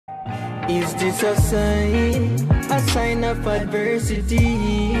Is this a sign of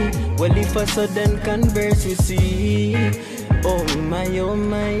adversity? Well, if a sudden converse we see. Oh my,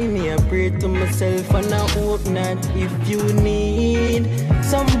 me I pray to myself and I hope not. If you need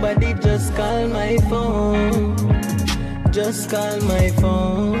somebody, just call my phone. Just call my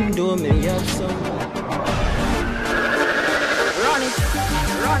phone. Do me have some. Run it,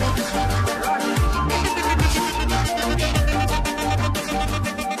 run it, run it.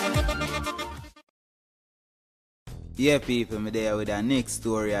 Yeah, people, I'm there with our next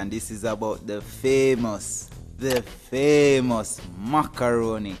story, and this is about the famous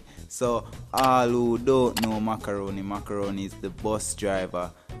Macaroni. So, all who don't know Macaroni, Macaroni is the bus driver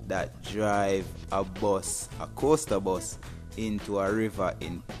that drive a bus, a coaster bus, into a river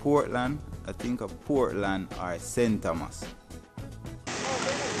in Portland, I think of Portland or St. Thomas.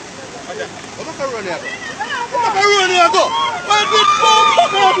 Macaroni ago. Macaroni ago. Why did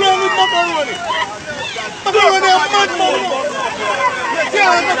Macaroni with Macaroni? Macaroni a mad man.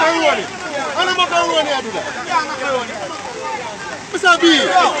 Yeah, Macaroni. And the Macaroni I do that. Mr. B,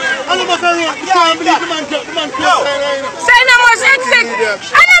 and the Macaroni. You can't believe the man say no more sex. And the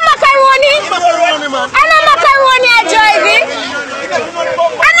Macaroni. Macaroni man. And the Macaroni are driving. And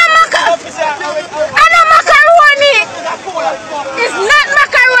the Macaroni. It's not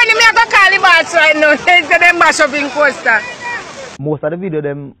Macaroni. Me have to call him out right now. They them mash up in Costa. Most of the video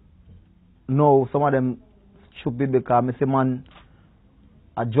them know some of them should be because I see man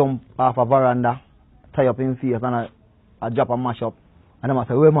I jump off a veranda, tie up in face and I drop and mash up. And them I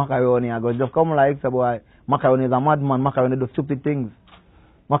say, where Macaroni? I go, just come like, say boy, Macaroni is a madman, Macaroni does stupid things.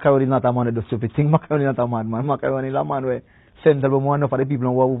 Macaroni is not a man that does stupid things, Macaroni is not a madman. Macaroni is a man where sensible one for the people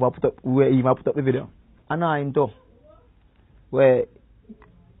who put up the video. And I into where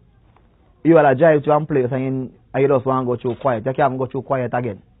you are a drive to one place and you just want to go through quiet. You can't go through quiet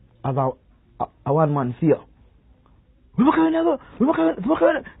again. As a one man fear. We Macaroni go.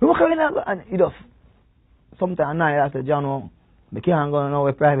 And he just sometimes I say, John, I can't go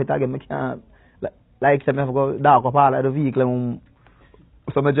nowhere private again. I can't like say I go dark up all of the vehicle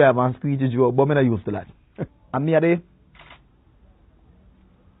so I drive and squeeze the joke, but I'm not used to that. And me are the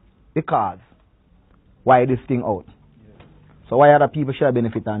cause why this thing out. So why other people should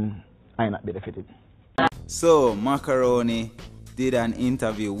benefit and I not benefited. So Macaroni did an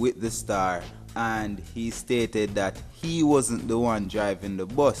interview with the star and he stated that he wasn't the one driving the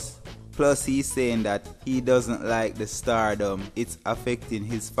bus. Plus he's saying that he doesn't like the stardom. It's affecting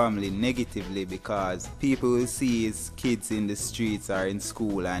his family negatively because people will see his kids in the streets or in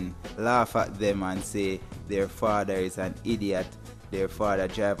school and laugh at them and say their father is an idiot. Their father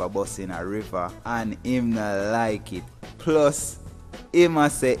drive a bus in a river and him not like it. Plus him a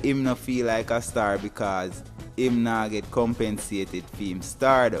say him not feel like a star because him not get compensated for him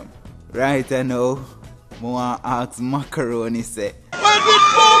stardom. Right now, I want to ask Macaroni say,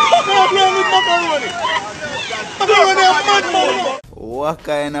 what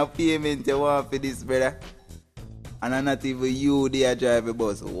kind of payment you want for this, brother? And not even you there drive a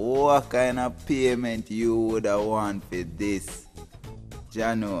bus. What kind of payment you would have want for this?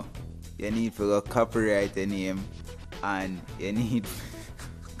 Jano, you need to go copyright the name and you need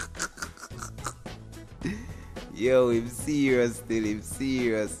yo, him serious still, him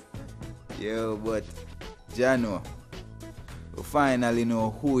serious. Yo, but Jano, we finally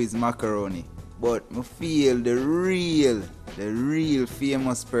know who is Macaroni. But I feel the real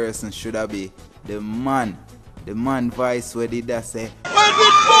famous person should have be the man voice where did that say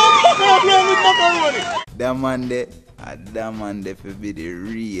that man there for be the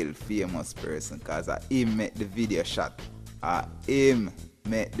real famous person because him make the video shot.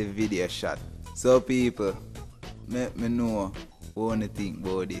 So people, let me know what you think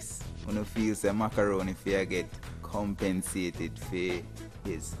about this. When you feel say Macaroni fear get compensated for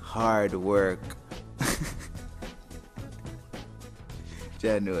his hard work.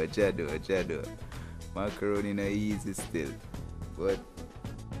 Jado. Macaroni no easy still. But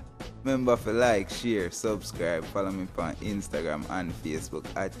remember to like, share, subscribe, follow me on Instagram and Facebook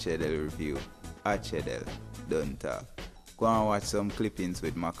at Chedel Review. At Chedel, don't talk. Go and watch some clippings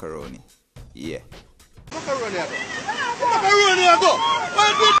with Macaroni. Yeah. Macaroni ago. Macaroni ago. Why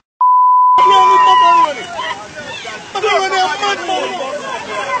did Macaroni? Macaroni a mad man.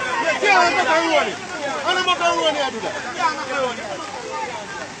 Yeah, Macaroni. And the Macaroni I do that.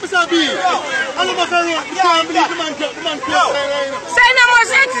 Mr. B, and the Macaroni. You can't believe the man say no more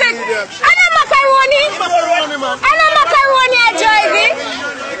sex. And the Macaroni. Macaroni man. And the Macaroni are driving. And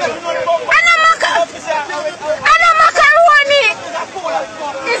the Macaroni.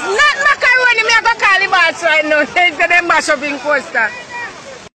 It's not Macaroni. Me have to call him out right now. They them mash up in Costa.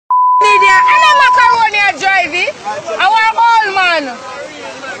 I drive it. I want old man.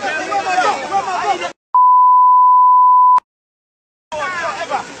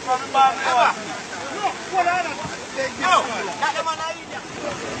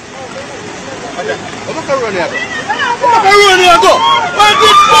 Macaroni ago. Macaroni ago. Why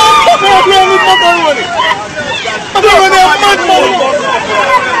did problem with macaroni? Macaroni a mad man.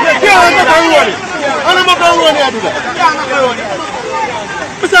 You can't macaroni. And a macaroni I do that.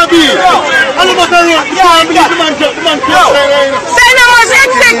 Mr. B, and a macaroni. You can't believe the man just Say no more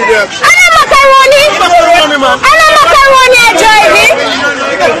exit. And a macaroni. Macaroni man. And a macaroni I drive it.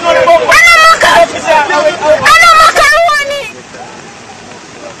 And a macaroni.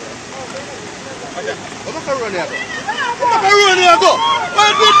 Macaroni ago. Macaroni ago.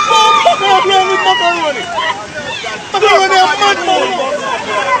 Why did problem with macaroni? Macaroni a mad man.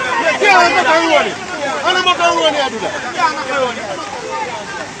 You can't macaroni. And a macaroni I do that.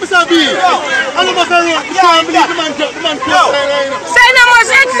 Mr. B, and a macaroni. You can't believe the man just Say no more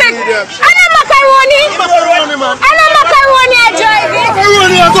exit. And a macaroni. Macaroni man. And a macaroni I drive it.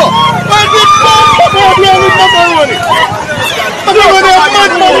 Macaroni ago. Why did problem with macaroni? Macaroni a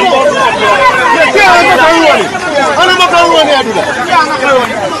mad man. You can't macaroni. And a macaroni I do that.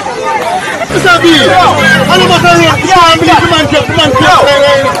 Mr. B, and a macaroni. You can't believe the man just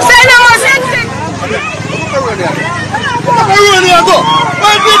Say no more exit. Macaroni ago. Macaroni ago.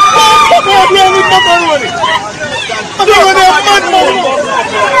 Why did problem with macaroni? Macaroni a mad man.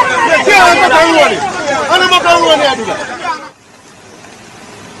 You can't macaroni. And a macaroni I do that.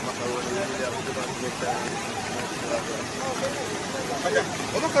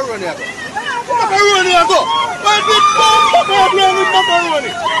 Macaroni ago. Macaroni ago. Why did problem with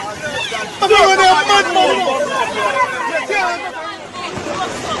macaroni? Macaroni a mad man. You can't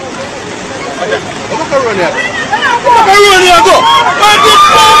macaroni ago. Macaroni ago. Why did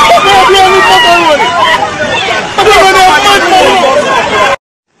problem with macaroni? Macaroni a mad man.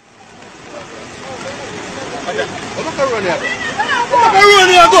 Macaroni ago.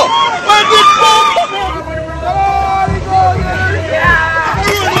 Macaroni ago. Why did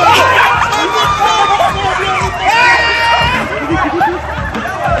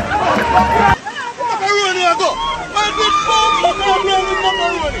macaroni ago. Why did problem with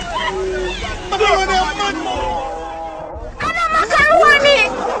macaroni? Macaroni a mad man. And a macaroni.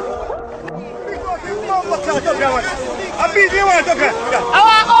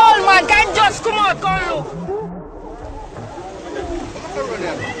 Our old man can just come out, come look. Macaroni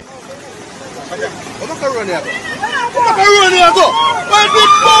ago. Macaroni ago. Why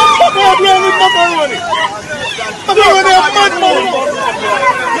did problem with macaroni? Macaroni a mad man.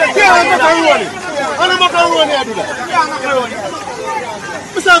 You can't macaroni. And a macaroni I do that.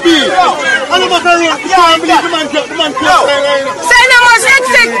 Mr. B, and a macaroni. You can't believe the man just Say no more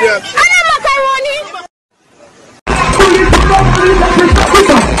exit. And a macaroni.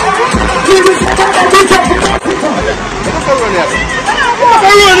 Macaroni ago.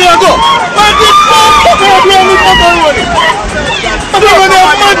 Macaroni ago. Why did problem with macaroni? Macaroni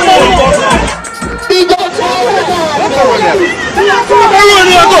a mad man. Macaroni ago.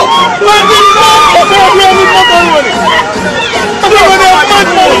 Macaroni ago. Why did problem with macaroni? Macaroni a mad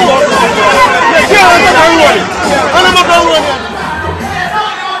man. You can't macaroni. And a macaroni.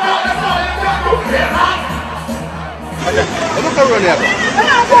 Macaroni ago.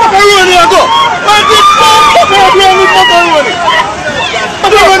 Macaroni ago. Why did problem with macaroni?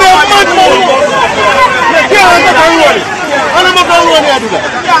 Macaroni a mad man. You can't macaroni. And a macaroni I do that.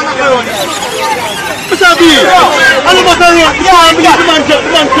 Mr. B, and a macaroni. You can't believe the man just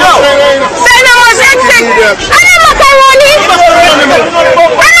Say no more exit. And a macaroni. And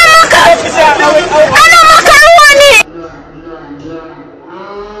a macaroni.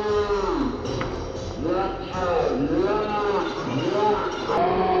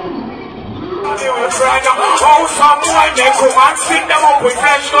 Someone they come and sit them up with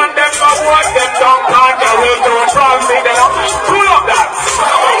flesh on them, but what them down and they will do a trial, see them up. Pull up that.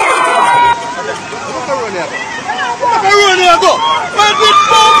 Macaroni ago. Macaroni ago. Why did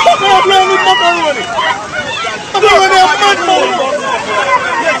problem with macaroni? Macaroni a mad man.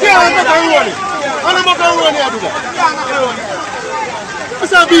 You can't macaroni. And a macaroni I do that.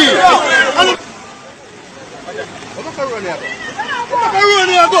 Mr. B, and a macaroni ago.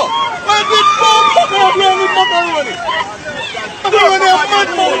 Macaroni ago. Why did problem with macaroni? Macaroni a mad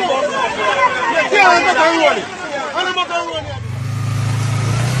man. You can't macaroni. And a macaroni I do that.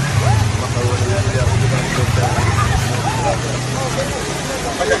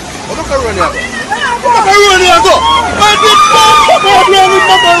 Macaroni ago. Macaroni ago. Why did problem with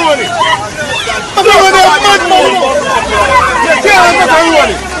macaroni? Macaroni a mad man. You can't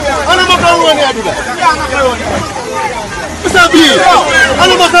macaroni. And a macaroni I do that.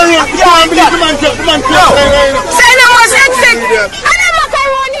 And the macaroni. You can't believe the man. Say no was head sick.